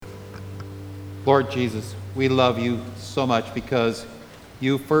Lord Jesus, we love you so much because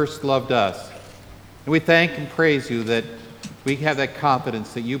you first loved us. And we thank and praise you that we have that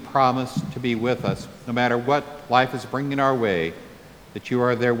confidence that you promise to be with us no matter what life is bringing our way, that you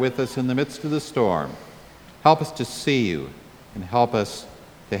are there with us in the midst of the storm. Help us to see you and help us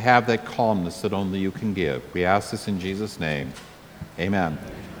to have that calmness that only you can give. We ask this in Jesus' name. Amen.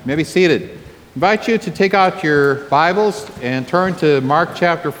 You may be seated. I invite you to take out your Bibles and turn to Mark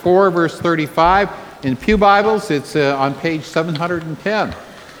chapter 4, verse 35. In Pew Bibles, it's on page 710.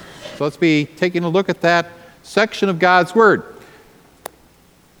 So let's be taking a look at that section of God's Word.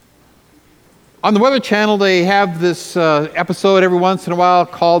 On the Weather Channel, they have this episode every once in a while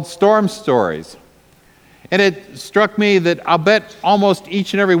called Storm Stories. And it struck me that I'll bet almost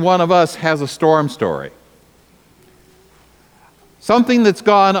each and every one of us has a storm story. Something that's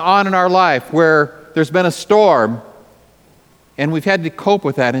gone on in our life where there's been a storm and we've had to cope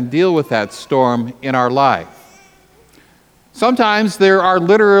with that and deal with that storm in our life. Sometimes there are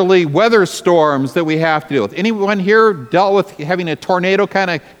literally weather storms that we have to deal with. Anyone here dealt with having a tornado kind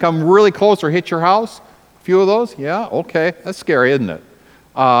of come really close or hit your house? A few of those? Yeah? Okay. That's scary, isn't it?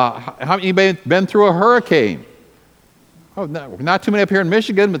 How many of you been through a hurricane? Oh, not too many up here in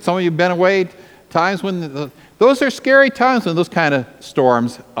Michigan, but some of you have been away times when those are scary times when those kind of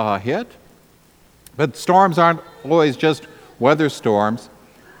storms hit. But storms aren't always just weather storms.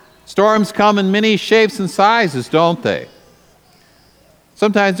 Storms come in many shapes and sizes, don't they?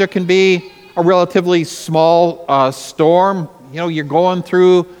 Sometimes there can be a relatively small storm. You know, you're going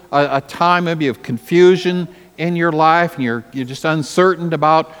through a time maybe of confusion in your life, and you're just uncertain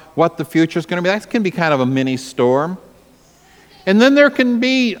about what the future is going to be. That can be kind of a mini storm. And then there can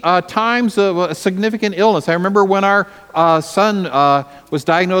be times of a significant illness. I remember when our son was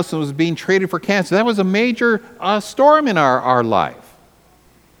diagnosed and was being treated for cancer. That was a major storm in our life.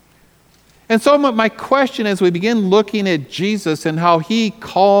 And so my question as we begin looking at Jesus and how he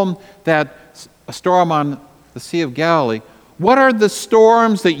calmed that storm on the Sea of Galilee, what are the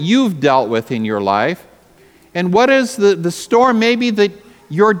storms that you've dealt with in your life? And what is the storm maybe that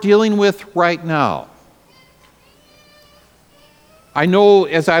you're dealing with right now? I know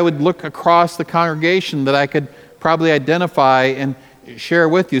as I would look across the congregation that I could probably identify and share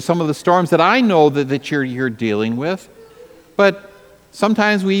with you some of the storms that I know that you're dealing with. But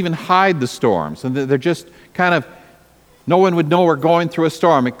sometimes we even hide the storms, and they're just kind of, no one would know we're going through a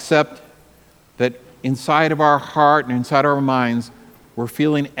storm except that inside of our heart and inside our minds, we're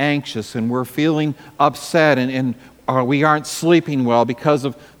feeling anxious and we're feeling upset and we aren't sleeping well because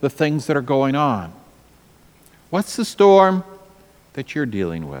of the things that are going on. What's the storm that you're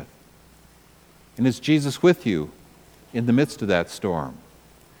dealing with? And is Jesus with you in the midst of that storm?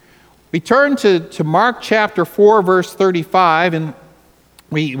 We turn to Mark chapter 4, verse 35, and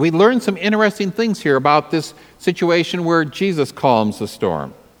we learn some interesting things here about this situation where Jesus calms the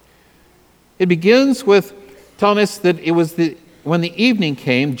storm. It begins with telling us that it was when the evening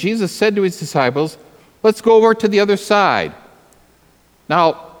came, Jesus said to his disciples, "Let's go over to the other side."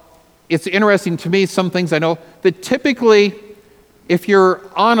 Now, it's interesting to me, some things I know, that typically if you're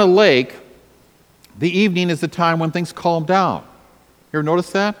on a lake, the evening is the time when things calm down. You ever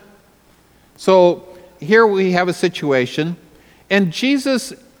notice that? So here we have a situation, and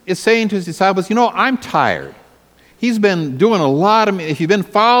Jesus is saying to his disciples, you know, I'm tired. He's been doing a lot of, if you've been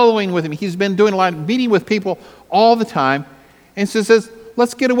following with him, he's been doing a lot of meeting with people all the time, and so says,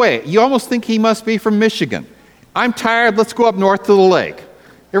 let's get away. You almost think he must be from Michigan. I'm tired, let's go up north to the lake.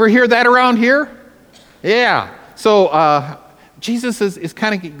 Ever hear that around here? Yeah. So Jesus is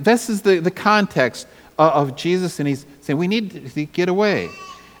kind of, this is the context of Jesus, and he's saying we need to get away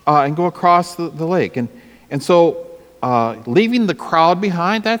and go across the lake. And so leaving the crowd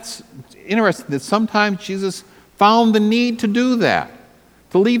behind, that's interesting that sometimes Jesus found the need to do that,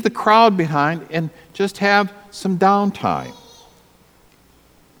 to leave the crowd behind and just have some downtime.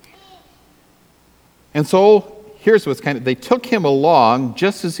 And so here's what's they took him along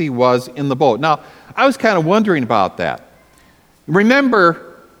just as he was in the boat. Now, I was kind of wondering about that.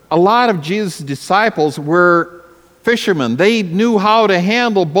 Remember, a lot of Jesus' disciples were fishermen. They knew how to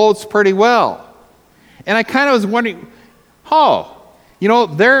handle boats pretty well. And I kind of was wondering,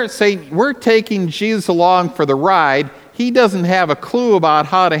 they're saying, we're taking Jesus along for the ride. He doesn't have a clue about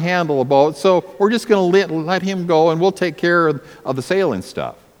how to handle a boat, so we're just going to let him go and we'll take care of the sailing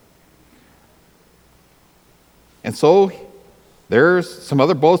stuff. And so there's some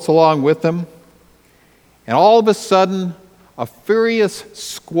other boats along with them, and all of a sudden, a furious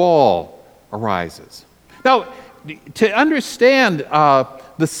squall arises. Now, to understand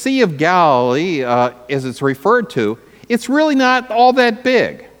the Sea of Galilee, as it's referred to, it's really not all that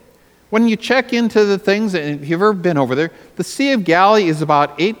big. When you check into the things, and if you've ever been over there, the Sea of Galilee is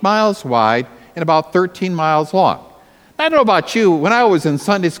about 8 miles wide and about 13 miles long. I don't know about you, when I was in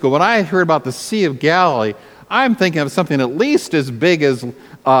Sunday school, when I heard about the Sea of Galilee, I'm thinking of something at least as big as,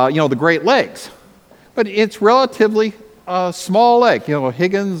 the Great Lakes. But it's relatively small lake,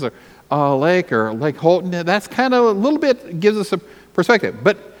 Higgins or Lake or Lake Holton. That's kind of a little bit gives us a perspective.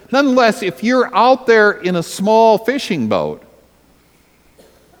 But nonetheless, if you're out there in a small fishing boat,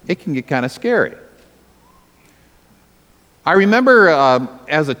 it can get kind of scary. I remember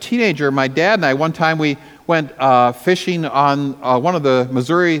as a teenager, my dad and I, one time we went fishing on one of the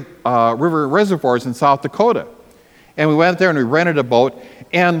Missouri River reservoirs in South Dakota. And we went there and we rented a boat.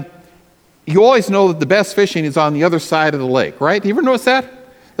 And you always know that the best fishing is on the other side of the lake, right? You ever notice that?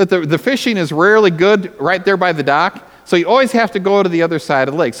 That the fishing is rarely good right there by the dock. So you always have to go to the other side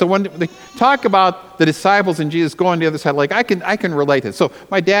of the lake. So when they talk about the disciples and Jesus going to the other side of the lake, I can relate to it. So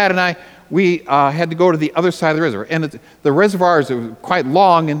my dad and I, we had to go to the other side of the reservoir. And the reservoir is quite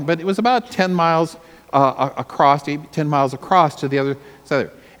long, but it was about 10 miles across, 10 miles across to the other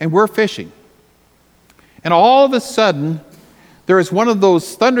side. And we're fishing. And all of a sudden, there is one of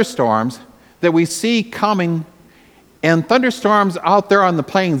those thunderstorms that we see coming. And thunderstorms out there on the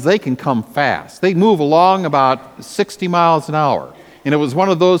plains, they can come fast. They move along about 60 miles an hour. And it was one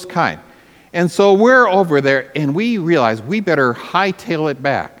of those kind. And so we're over there, and we realized we better hightail it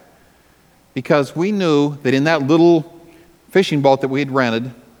back, because we knew that in that little fishing boat that we had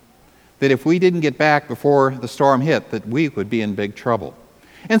rented, that if we didn't get back before the storm hit, that we would be in big trouble.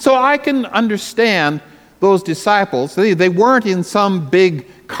 And so I can understand those disciples. They weren't in some big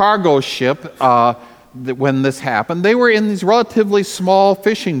cargo ship when this happened. They were in these relatively small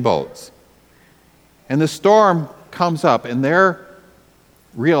fishing boats. And the storm comes up, and they're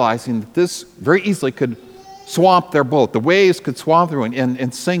realizing that this very easily could swamp their boat. The waves could swamp through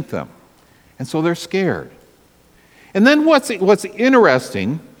and sink them. And so they're scared. And then what's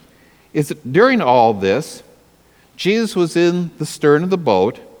interesting is that during all this, Jesus was in the stern of the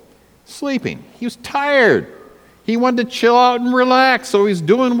boat sleeping. He was tired. He wanted to chill out and relax, so he's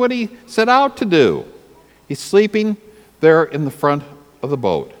doing what he set out to do. He's sleeping there in the front of the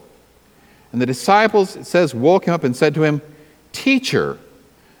boat. And the disciples, it says, woke him up and said to him, "Teacher,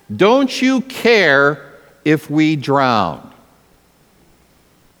 don't you care if we drown?"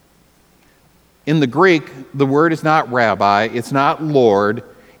 In the Greek, the word is not rabbi, it's not Lord.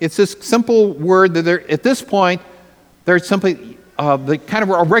 It's this simple word that at this point, they're simply the kind of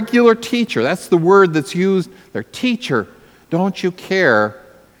a regular teacher. That's the word that's used. Their teacher, don't you care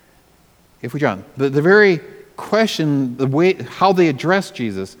if we drown? The very question, the way how they address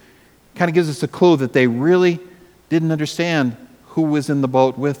Jesus, kind of gives us a clue that they really didn't understand who was in the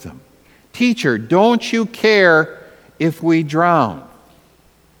boat with them. Teacher, don't you care if we drown?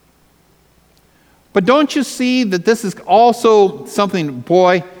 But don't you see that this is also something,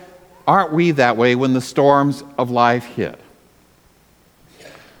 boy, aren't we that way when the storms of life hit?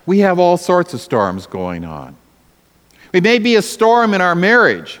 We have all sorts of storms going on. It may be a storm in our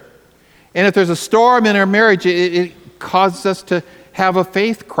marriage. And if there's a storm in our marriage, it causes us to have a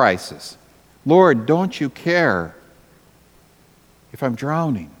faith crisis. Lord, don't you care if I'm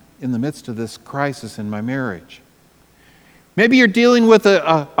drowning in the midst of this crisis in my marriage? Maybe you're dealing with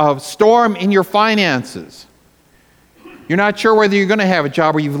a storm in your finances. You're not sure whether you're going to have a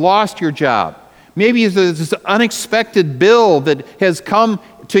job or you've lost your job. Maybe there's this unexpected bill that has come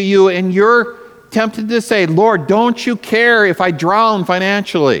to you and you're tempted to say, Lord, don't you care if I drown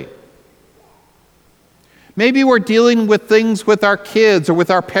financially? Maybe we're dealing with things with our kids or with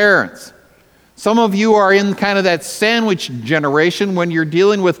our parents. Some of you are in kind of that sandwich generation when you're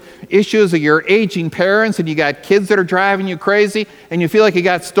dealing with issues of your aging parents and you got kids that are driving you crazy and you feel like you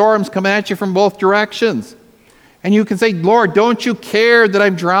got storms coming at you from both directions. And you can say, Lord, don't you care that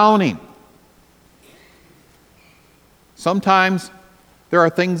I'm drowning? Sometimes there are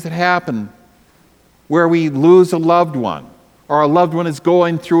things that happen where we lose a loved one or a loved one is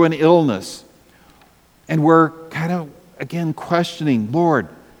going through an illness. And we're kind of, again, questioning, Lord,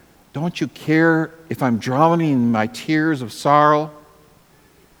 don't you care if I'm drowning in my tears of sorrow?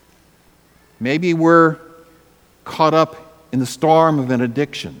 Maybe we're caught up in the storm of an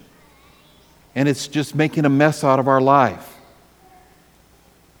addiction, and it's just making a mess out of our life.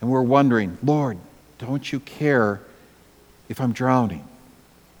 And we're wondering, Lord, don't you care if I'm drowning?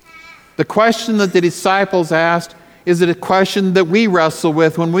 The question that the disciples asked is a question that we wrestle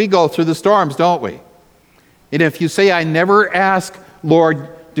with when we go through the storms, don't we? And if you say, I never ask, Lord,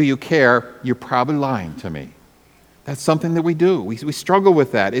 do you care? You're probably lying to me. That's something that we do. We struggle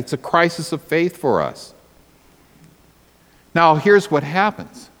with that. It's a crisis of faith for us. Now, here's what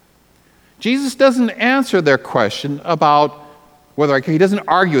happens. Jesus doesn't answer their question about whether he doesn't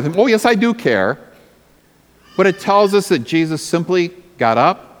argue with them. Oh, yes, I do care. But it tells us that Jesus simply got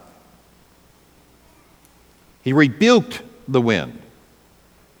up. He rebuked the wind.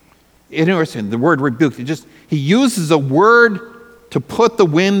 Interesting, the word rebuked. He uses a word to put the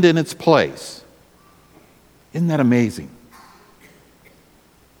wind in its place. Isn't that amazing?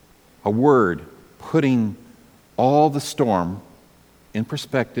 A word putting all the storm in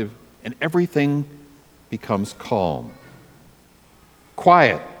perspective, and everything becomes calm.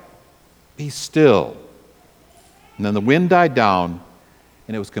 Quiet. Be still. And then the wind died down,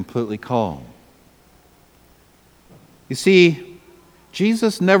 and it was completely calm. You see,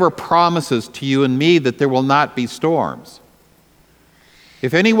 Jesus never promises to you and me that there will not be storms.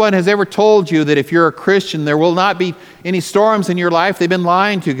 If anyone has ever told you that if you're a Christian there will not be any storms in your life, they've been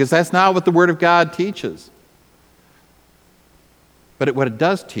lying to you, because that's not what the Word of God teaches. But what it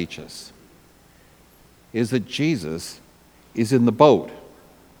does teach us is that Jesus is in the boat.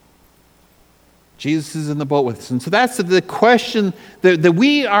 Jesus is in the boat with us. And so that's the question that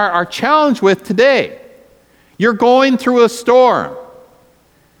we are challenged with today. You're going through a storm.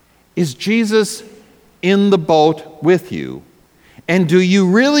 Is Jesus in the boat with you? And do you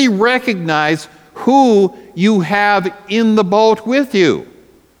really recognize who you have in the boat with you?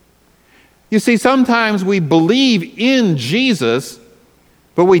 You see, sometimes we believe in Jesus,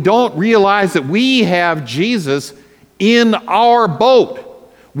 but we don't realize that we have Jesus in our boat.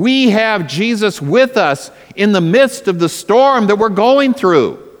 We have Jesus with us in the midst of the storm that we're going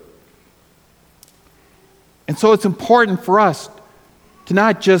through. And so it's important for us to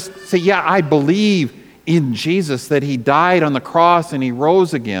not just say, yeah, I believe in Jesus, that he died on the cross and he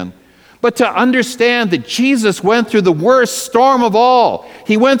rose again, but to understand that Jesus went through the worst storm of all.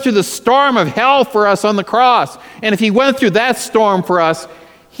 He went through the storm of hell for us on the cross. And if he went through that storm for us,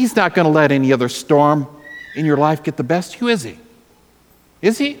 he's not going to let any other storm in your life get the best of you, is he?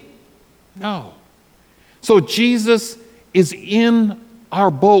 Is he? No. So Jesus is in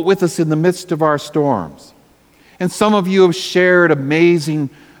our boat with us in the midst of our storms. And some of you have shared amazing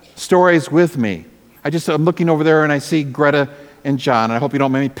stories with me. I'm looking over there and I see Greta and John, and I hope you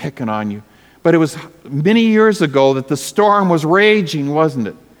don't mind me picking on you. But it was many years ago that the storm was raging, wasn't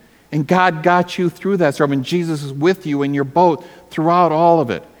it? And God got you through that storm, and Jesus is with you in your boat throughout all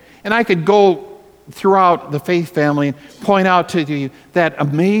of it. And I could go throughout the faith family and point out to you that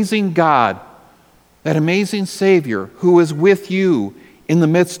amazing God, that amazing Savior who is with you in the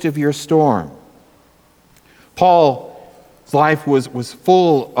midst of your storm. Paul's life was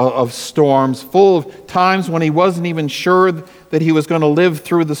full of storms, full of times when he wasn't even sure that he was going to live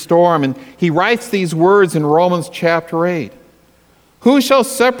through the storm. And he writes these words in Romans chapter 8. Who shall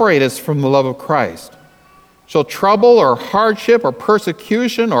separate us from the love of Christ? Shall trouble or hardship or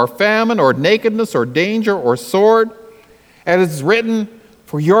persecution or famine or nakedness or danger or sword? As it is written,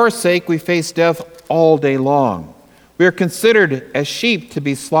 for your sake we face death all day long. We are considered as sheep to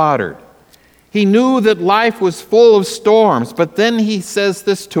be slaughtered. He knew that life was full of storms, but then he says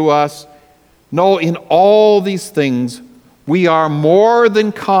this to us, no, in all these things we are more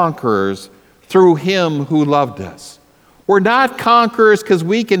than conquerors through him who loved us. We're not conquerors because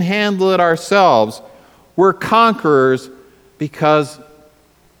we can handle it ourselves. We're conquerors because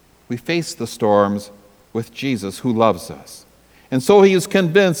we face the storms with Jesus who loves us. And so he is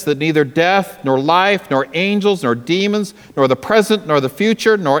convinced that neither death, nor life, nor angels, nor demons, nor the present, nor the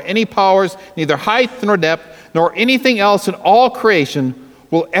future, nor any powers, neither height nor depth, nor anything else in all creation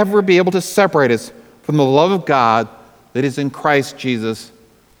will ever be able to separate us from the love of God that is in Christ Jesus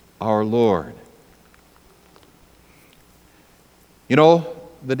our Lord. You know,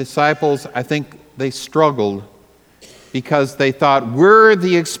 the disciples, I think they struggled because they thought, we're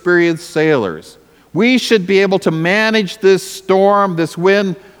the experienced sailors. We should be able to manage this storm, this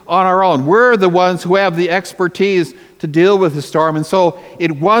wind, on our own. We're the ones who have the expertise to deal with the storm. And so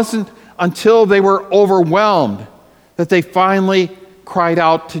it wasn't until they were overwhelmed that they finally cried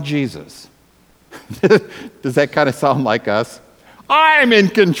out to Jesus. Does that kind of sound like us? I'm in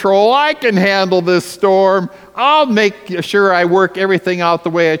control. I can handle this storm. I'll make sure I work everything out the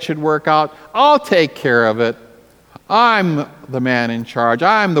way it should work out. I'll take care of it. I'm the man in charge.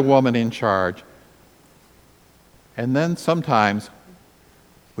 I'm the woman in charge. And then sometimes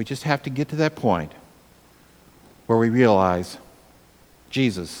we just have to get to that point where we realize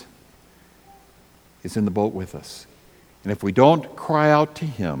Jesus is in the boat with us. And if we don't cry out to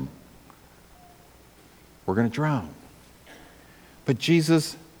him, we're going to drown. But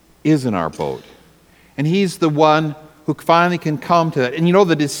Jesus is in our boat. And he's the one who finally can come to that. And you know,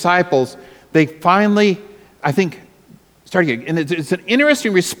 the disciples, they finally, I think, And it's an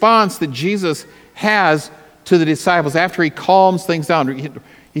interesting response that Jesus has to the disciples after he calms things down.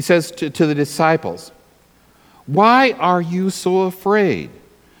 He says to the disciples, "Why are you so afraid?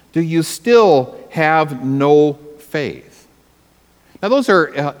 Do you still have no faith?" Now, those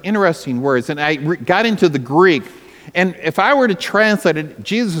are interesting words, and I got into the Greek, and if I were to translate it,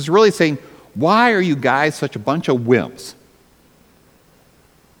 Jesus is really saying, why are you guys such a bunch of wimps?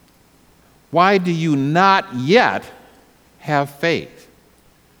 Why do you not yet have faith?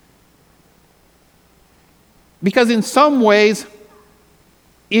 Because in some ways,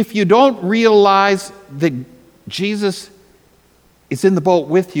 if you don't realize that Jesus is in the boat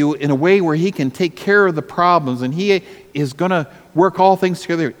with you in a way where he can take care of the problems and he is going to work all things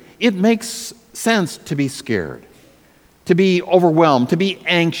together, it makes sense to be scared, to be overwhelmed, to be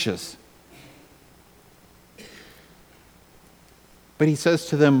anxious. But he says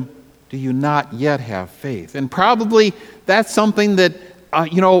to them, do you not yet have faith? And probably that's something that,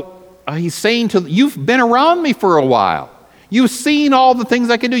 he's saying to, you've been around me for a while. You've seen all the things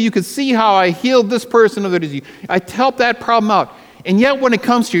I can do. You can see how I healed this person or that is you. I helped that problem out. And yet when it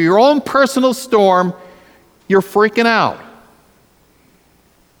comes to your own personal storm, you're freaking out.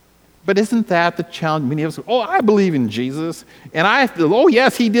 But isn't that the challenge? Many of us go, I believe in Jesus. And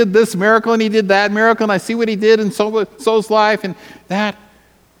yes, he did this miracle and he did that miracle and I see what he did in so's life and that.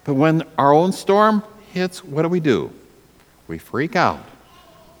 But when our own storm hits, what do? We freak out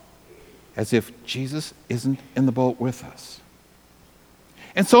as if Jesus isn't in the boat with us.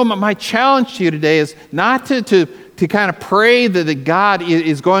 And so my challenge to you today is not to kind of pray that God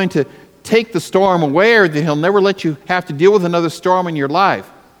is going to take the storm away or that he'll never let you have to deal with another storm in your life.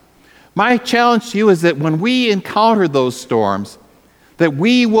 My challenge to you is that when we encounter those storms, that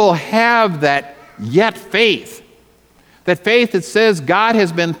we will have that yet faith. That faith that says God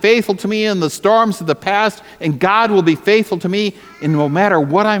has been faithful to me in the storms of the past and God will be faithful to me in no matter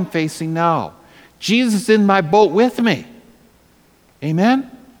what I'm facing now. Jesus is in my boat with me.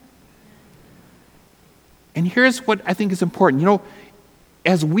 Amen? And here's what I think is important.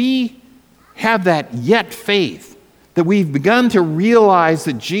 As we have that yet faith, that we've begun to realize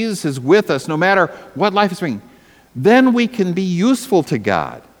that Jesus is with us no matter what life is bringing, then we can be useful to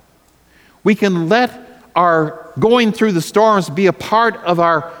God. We can let our going through the storms be a part of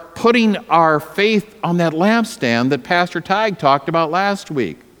our putting our faith on that lampstand that Pastor Tig talked about last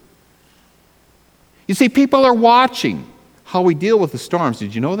week. You see, people are watching how we deal with the storms.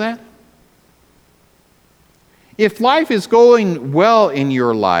 Did you know that? If life is going well in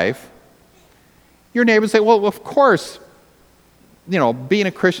your life, your neighbors say, well, of course, being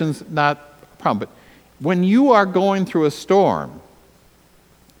a Christian's not a problem. But when you are going through a storm,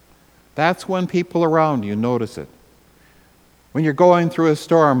 that's when people around you notice it. When you're going through a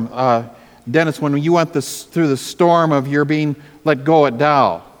storm, Dennis, when you went through the storm of your being let go at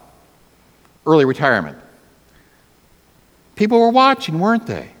Dow, early retirement, people were watching, weren't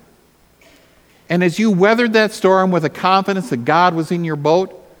they? And as you weathered that storm with a confidence that God was in your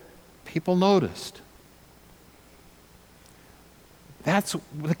boat, people noticed. That's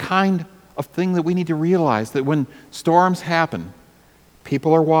the kind of thing that we need to realize, that when storms happen,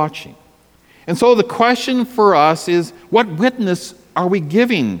 people are watching. And so the question for us is, what witness are we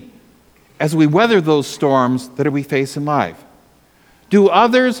giving as we weather those storms that we face in life? Do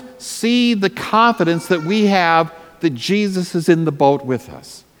others see the confidence that we have that Jesus is in the boat with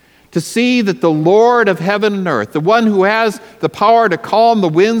us? To see that the Lord of heaven and earth, the one who has the power to calm the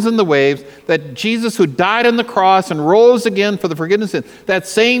winds and the waves, that Jesus who died on the cross and rose again for the forgiveness of sin, that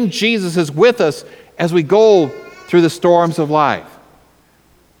same Jesus is with us as we go through the storms of life.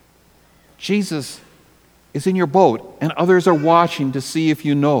 Jesus is in your boat, and others are watching to see if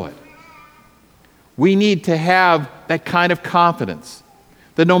you know it. We need to have that kind of confidence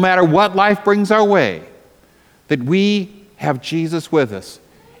that no matter what life brings our way, that we have Jesus with us,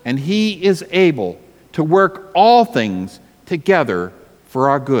 and he is able to work all things together for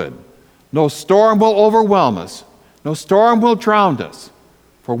our good. No storm will overwhelm us. No storm will drown us,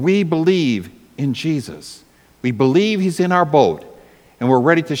 for we believe in Jesus. We believe he's in our boat, and we're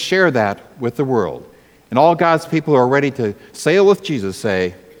ready to share that with the world. And all God's people who are ready to sail with Jesus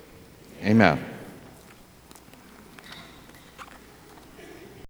say, amen.